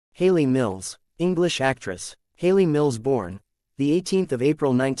Hayley Mills, English actress. Hayley Mills born the 18th of April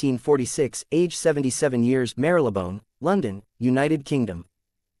 1946, age 77 years, Marylebone, London, United Kingdom.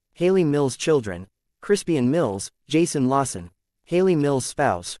 Hayley Mills children: Crispian Mills, Jason Lawson. Hayley Mills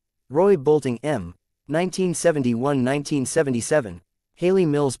spouse: Roy Bolting M. 1971–1977. Hayley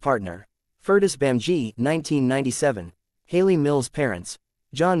Mills partner: Fergus Bamji 1997. Hayley Mills parents: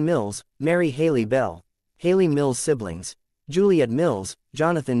 John Mills, Mary Hayley Bell. Hayley Mills siblings: Juliet Mills,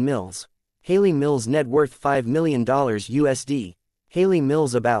 Jonathan Mills. Hayley Mills net worth $5 million USD. Hayley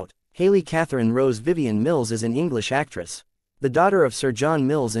Mills about. Hayley Catherine Rose Vivien Mills is an English actress, the daughter of Sir John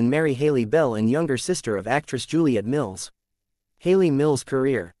Mills and Mary Hayley Bell and younger sister of actress Juliet Mills. Hayley Mills'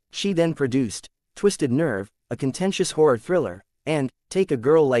 career: she then produced Twisted Nerve, a contentious horror thriller, and Take a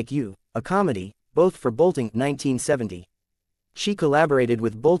Girl Like You, a comedy, both for Bolting 1970. She collaborated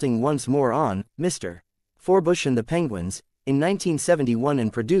with Bolting once more on Mr. Forbush and the Penguins in 1971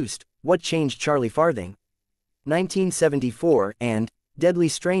 and produced What Changed Charlie Farthing 1974 and Deadly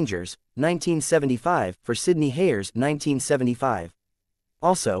Strangers 1975 for Sidney Hayers 1975.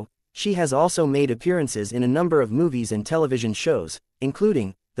 Also, she has also made appearances in a number of movies and television shows,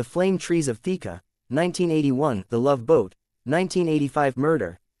 including The Flame Trees of Thika 1981, The Love Boat 1985,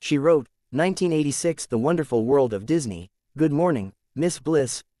 Murder, She Wrote 1986, The Wonderful World of Disney, Good Morning, Miss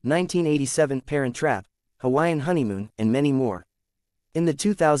Bliss 1987, Parent Trap, Hawaiian Honeymoon, and many more. In the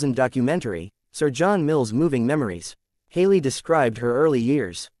 2000 documentary, Sir John Mills' Moving Memories, Hayley described her early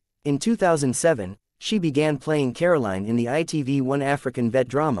years. In 2007, she began playing Caroline in the ITV1 African vet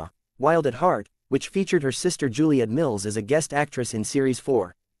drama, Wild at Heart, which featured her sister Juliet Mills as a guest actress in Series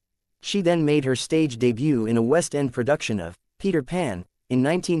 4. She then made her stage debut in a West End production of Peter Pan in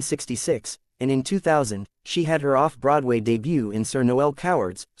 1966, and in 2000, she had her off-Broadway debut in Sir Noel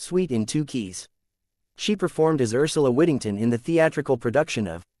Coward's Suite in Two Keys. She performed as Ursula Whittington in the theatrical production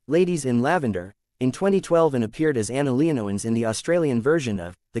of Ladies in Lavender in 2012 and appeared as Anna Leonowens in the Australian version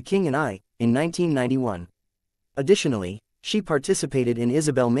of The King and I in 1991. Additionally, she participated in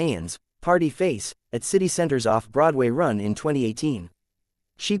Isabel Mayon's Party Face at City Center's off-Broadway run in 2018.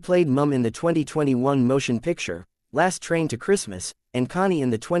 She played Mum in the 2021 motion picture Last Train to Christmas and Connie in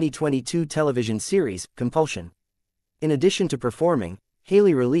the 2022 television series Compulsion. In addition to performing,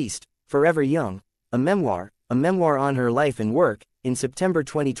 Hayley released Forever Young, a memoir on her life and work, in September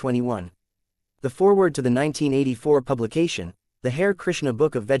 2021. The foreword to the 1984 publication, The Hare Krishna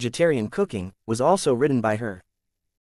Book of Vegetarian Cooking, was also written by her.